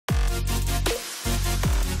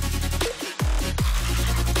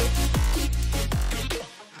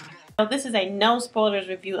This is a no spoilers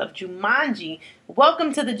review of Jumanji,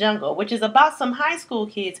 Welcome to the Jungle, which is about some high school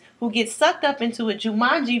kids who get sucked up into a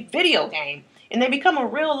Jumanji video game. And they become a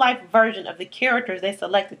real life version of the characters they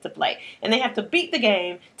selected to play. And they have to beat the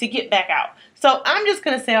game to get back out. So I'm just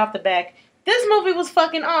going to say off the back, this movie was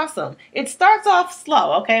fucking awesome. It starts off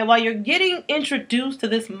slow, okay? While you're getting introduced to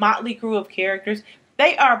this motley crew of characters,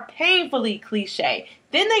 they are painfully cliche.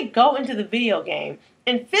 Then they go into the video game.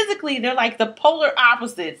 And physically, they're like the polar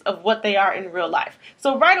opposites of what they are in real life.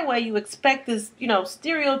 So right away, you expect this,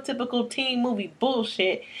 stereotypical teen movie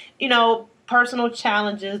bullshit, personal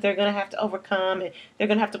challenges they're going to have to overcome, and they're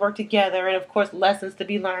going to have to work together, and of course, lessons to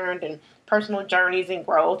be learned, and personal journeys and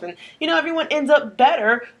growth. And, everyone ends up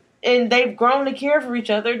better, and they've grown to care for each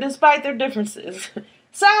other despite their differences.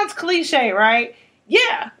 Sounds cliche, right?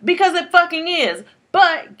 Yeah, because it fucking is.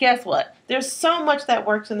 But guess what? There's so much that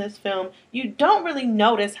works in this film. You don't really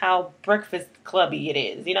notice how Breakfast Clubby it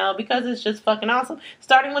is, because it's just fucking awesome.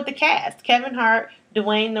 Starting with the cast. Kevin Hart,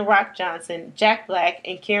 Dwayne "The Rock" Johnson, Jack Black,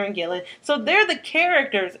 and Karen Gillan. So they're the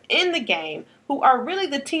characters in the game who are really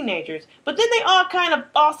the teenagers. But then they all kind of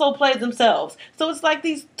also play themselves. So it's like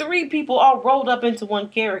these three people all rolled up into one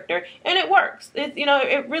character. And it works. It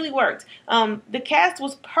really worked. The cast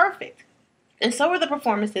was perfect. And so were the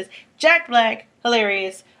performances. Jack Black,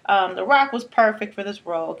 hilarious. The Rock was perfect for this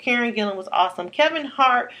role. Karen Gillan was awesome. Kevin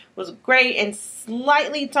Hart was great and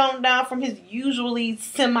slightly toned down from his usually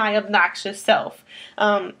semi-obnoxious self.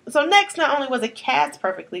 So next, not only was it cast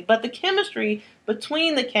perfectly, but the chemistry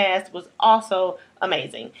between the cast was also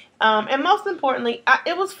amazing. And most importantly,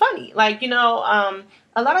 it was funny.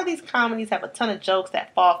 A lot of these comedies have a ton of jokes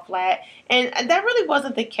that fall flat, and that really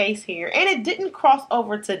wasn't the case here. And it didn't cross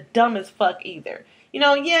over to dumb as fuck either.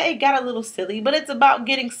 Yeah, it got a little silly, but it's about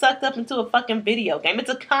getting sucked up into a fucking video game. It's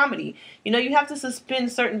a comedy. You have to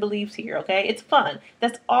suspend certain beliefs here, okay? It's fun.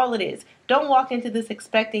 That's all it is. Don't walk into this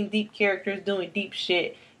expecting deep characters doing deep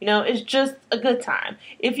shit. It's just a good time.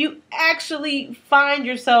 If you actually find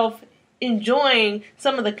yourself enjoying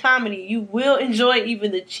some of the comedy, you will enjoy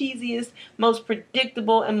even the cheesiest, most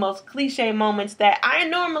predictable, and most cliche moments that I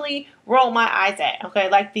normally roll my eyes at, okay?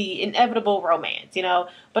 Like the inevitable romance,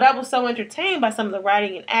 But I was so entertained by some of the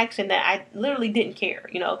writing and action that I literally didn't care,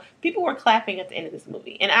 People were clapping at the end of this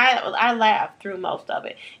movie, and I laughed through most of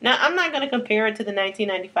it. Now, I'm not going to compare it to the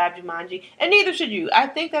 1995 Jumanji, and neither should you. I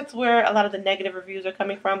think that's where a lot of the negative reviews are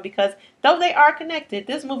coming from, because though they are connected,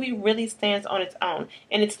 this movie really stands on its own,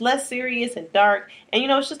 and it's less serious and dark, and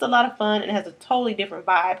it's just a lot of fun, and it has a totally different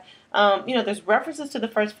vibe. There's references to the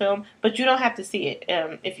first film, but you don't have to see it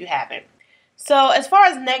if you haven't. So as far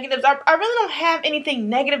as negatives, I really don't have anything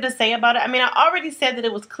negative to say about it. I mean, I already said that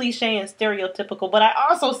it was cliche and stereotypical, but I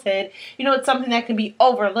also said, it's something that can be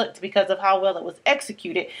overlooked because of how well it was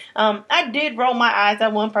executed. I did roll my eyes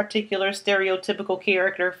at one particular stereotypical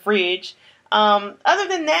character, Fridge. Other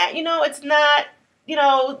than that, it's not,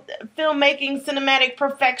 filmmaking, cinematic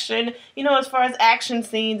perfection, as far as action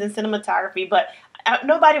scenes and cinematography, but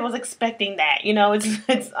nobody was expecting that,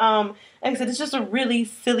 like I said, it's just a really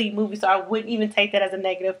silly movie, so I wouldn't even take that as a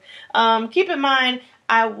negative. Keep in mind,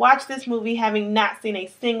 I watched this movie having not seen a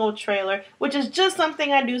single trailer, which is just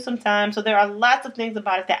something I do sometimes, so there are lots of things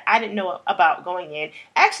about it that I didn't know about going in.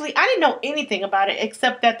 Actually, I didn't know anything about it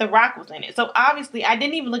except that The Rock was in it, so obviously I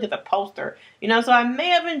didn't even look at the poster, so I may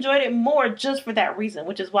have enjoyed it more just for that reason,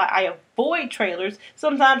 which is why I avoid trailers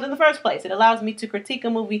sometimes in the first place. It allows me to critique a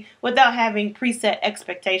movie without having preset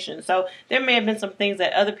expectations, so there may have been some things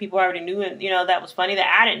that other people already knew and, that was funny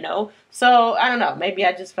that I didn't know, so I don't know, maybe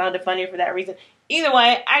I just found it funnier for that reason. Either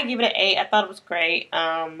way, I give it an 8. I thought it was great.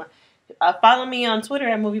 Follow me on Twitter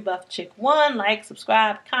at MovieBuffChick1. Like,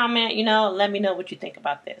 subscribe, comment, let me know what you think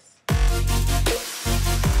about this.